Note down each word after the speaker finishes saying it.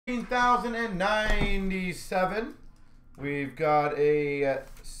13,097. We've got a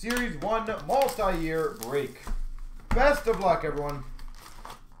Series 1 multi-year break. Best of luck, everyone.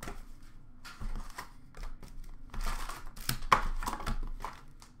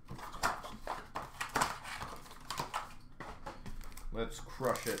 Let's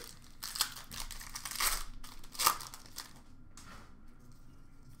crush it.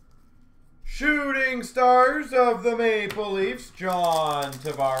 Shooting Stars of the Maple Leafs, John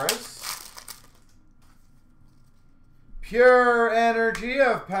Tavares. Pure Energy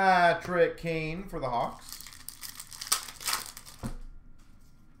of Patrick Kane for the Hawks.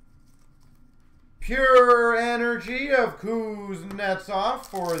 Pure Energy of Kuznetsov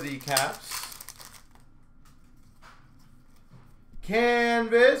for the Caps.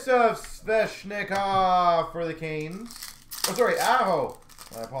 Canvas of Svechnikov for the Canes. Oh, sorry, Aho.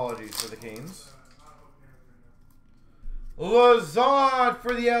 My apologies for the Canes. Lazard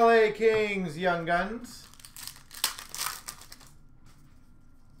for the LA Kings, Young Guns.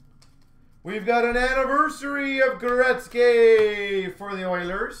 We've got an anniversary of Gretzky for the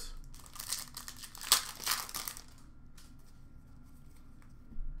Oilers.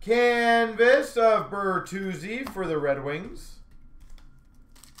 Canvas of Bertuzzi for the Red Wings.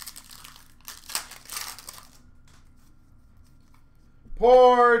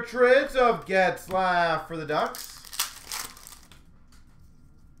 Portraits of Getzlaf for the Ducks.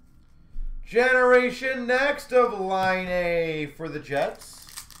 Generation Next of Line A for the Jets.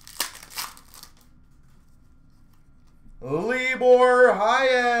 Libor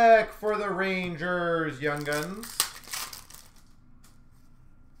Hayek for the Rangers, Young Guns.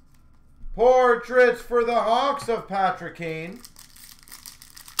 Portraits for the Hawks of Patrick Kane.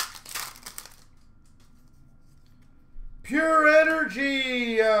 Pure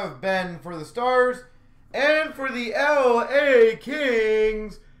Energy of Ben for the Stars. And for the LA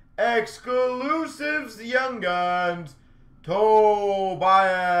Kings, exclusives, Young Guns,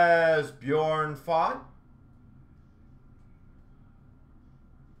 Tobias Bjornfot.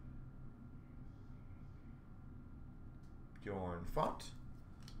 Bjornfot,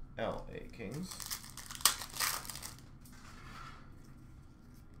 LA Kings.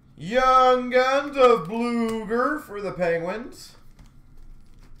 Young Guns of Bluger for the Penguins.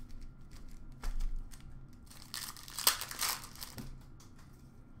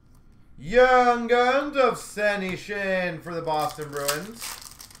 Young Guns of Senishin for the Boston Bruins.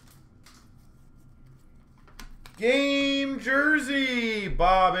 Game Jersey,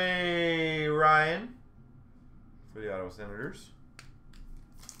 Bobby Ryan for the Ottawa Senators.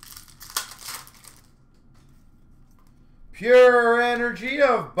 Pure Energy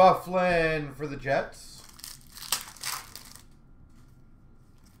of Bufflin for the Jets.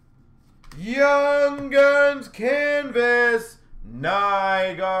 Young Guns Canvas,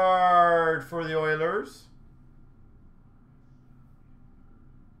 Nygaard for the Oilers.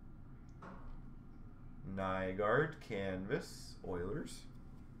 Nygaard Canvas, Oilers.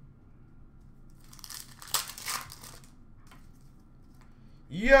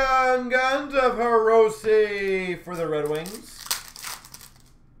 Young Guns of Hirose for the Red Wings.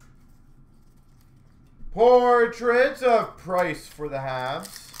 Portraits of Price for the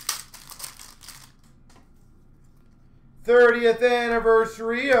Habs. 30th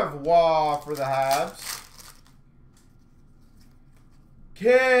anniversary of Waugh for the Habs.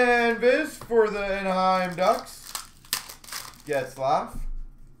 Canvas for the Anaheim Ducks, Getzlaf.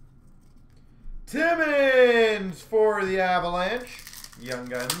 Timmins for the Avalanche, Young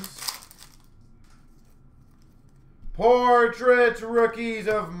Guns. Portraits rookies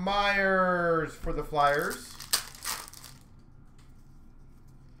of Myers for the Flyers.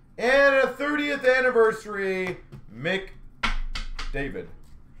 And a 30th anniversary McDavid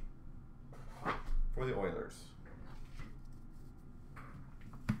for the Oilers.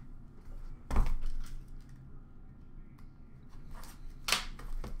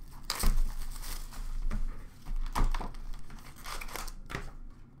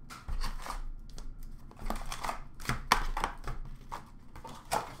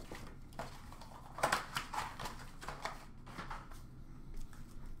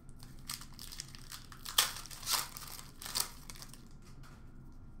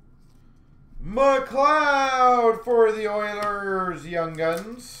 McLeod for the Oilers, Young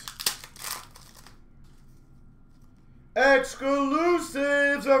Guns.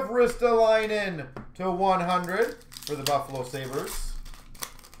 Exclusives of Ristolainen to 100 for the Buffalo Sabres.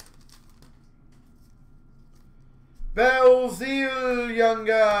 Belzile, Young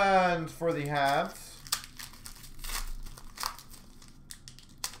Guns for the Habs.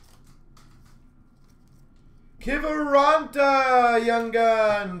 Kivaranta Young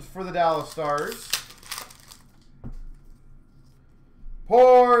Guns for the Dallas Stars.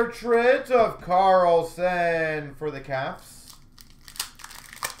 Portrait of Carlson for the Caps.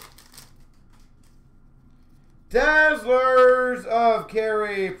 Dazzlers of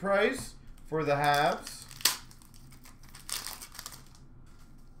Carey Price for the Habs.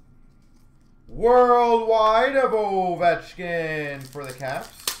 Worldwide of Ovechkin for the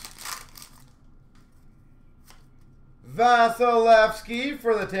Caps. Vasilevsky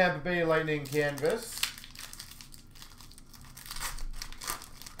for the Tampa Bay Lightning canvas.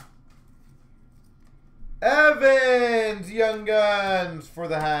 Evans Young Guns for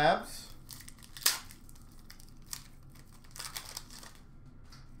the Habs.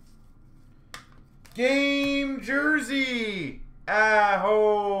 Game jersey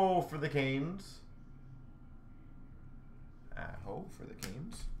Aho for the Canes. Aho for the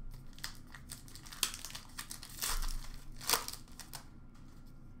Canes.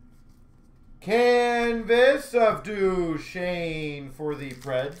 Canvas of Duchesne for the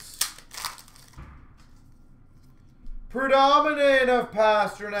Preds. Predominant of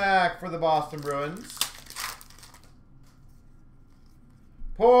Pasternak for the Boston Bruins.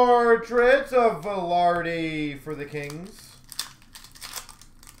 Portraits of Velarde for the Kings.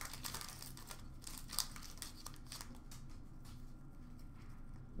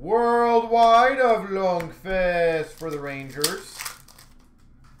 Worldwide of Lundqvist for the Rangers.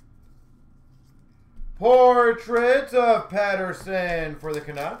 Portrait of Patterson for the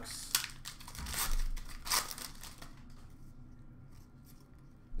Canucks.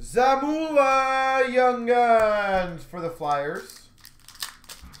 Zamula Young Guns for the Flyers.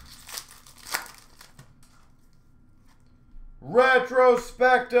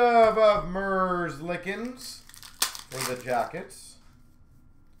 Retrospective of Merzlikins for the Jackets.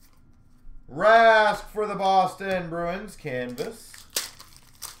 Rask for the Boston Bruins canvas.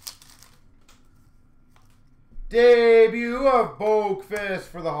 Debut of Boakfist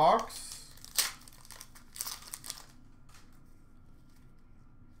for the Hawks.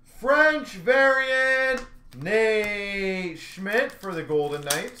 French variant, Nate Schmidt for the Golden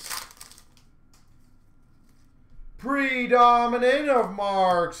Knights. Predominant of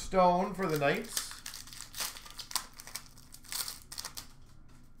Mark Stone for the Knights.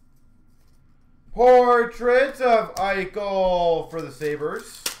 Portraits of Eichel for the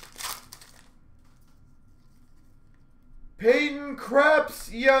Sabres. Peyton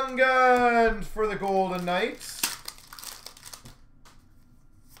Krebs Young Guns for the Golden Knights.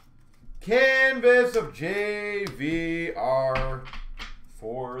 Canvas of JVR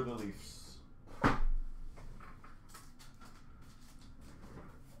for the Leafs.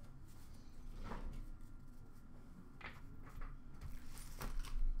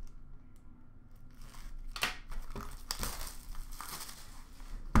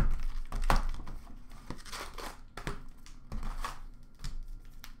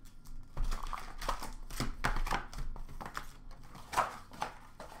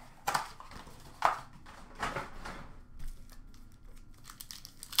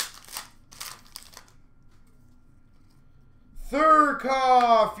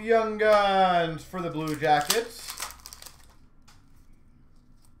 Thurkoff Young Guns for the Blue Jackets.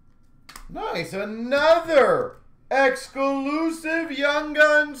 Nice. Another exclusive Young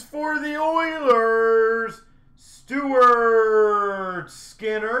Guns for the Oilers. Stuart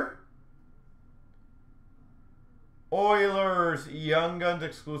Skinner. Oilers Young Guns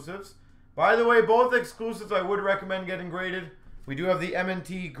exclusives. By the way, both exclusives I would recommend getting graded. We do have the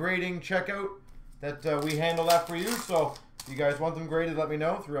M&T grading checkout that we handle that for you. So if you guys want them graded, let me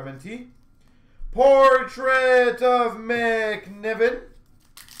know through M&T. Portrait of McNiven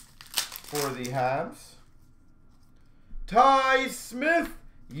for the Habs. Ty Smith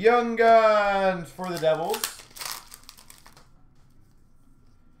Young Guns for the Devils.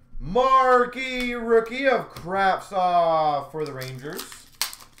 Marquee rookie of Kravtsov for the Rangers.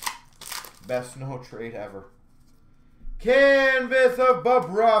 Best no trade ever. Canvas of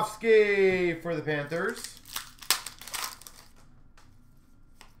Bobrovsky for the Panthers.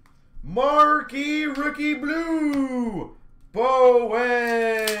 Marquee rookie blue, Bowen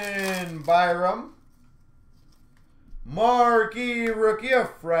Byram. Marquee rookie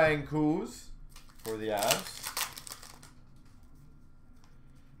of Francouz for the Avs.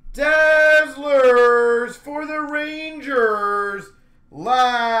 Dazzlers for the Rangers,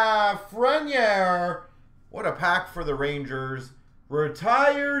 Lafreniere. What a pack for the Rangers.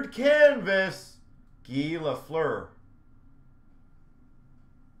 Retired canvas, Guy Lafleur.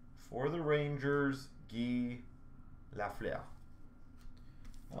 For the Rangers, Guy Lafleur.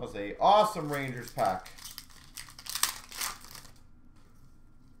 That was an awesome Rangers pack.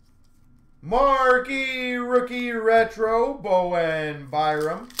 Marquee Rookie Retro, Bowen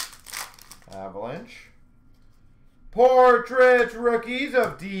Byram, Avalanche. Portrait Rookies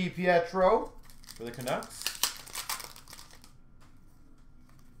of DiPietro for the Canucks.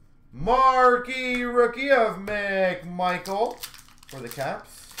 Marquee Rookie of McMichael for the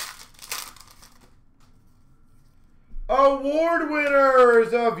Caps. Award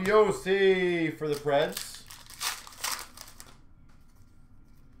winners of Yossi for the Preds.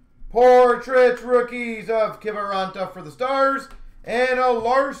 Portrait Rookies of Kiviranta for the Stars. And a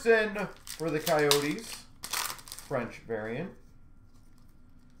Larson for the Coyotes. French variant.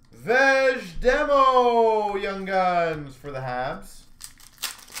 Vej Demo Young Guns for the Habs.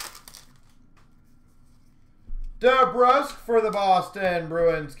 DeBrusk for the Boston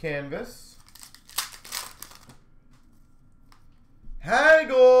Bruins canvas.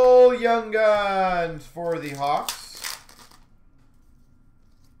 Hagel Young Guns for the Hawks.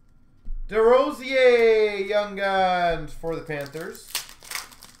 DeRosier Young Guns for the Panthers.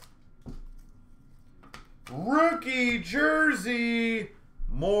 Rookie jersey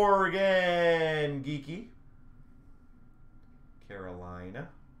Morgan Geeky. Carolina.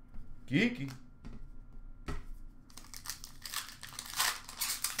 Geeky.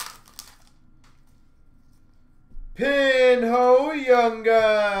 Pinho Young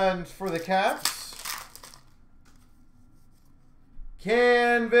Guns for the Caps.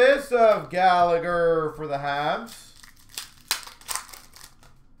 Canvas of Gallagher for the Habs.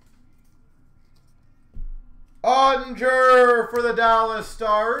 Ottinger for the Dallas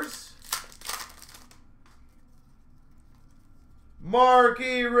Stars.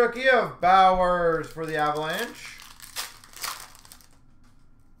 Marquee Rookie of Bowers for the Avalanche.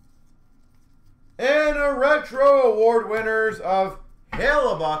 And a retro award winners of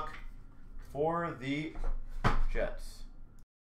Hellebuck for the Jets.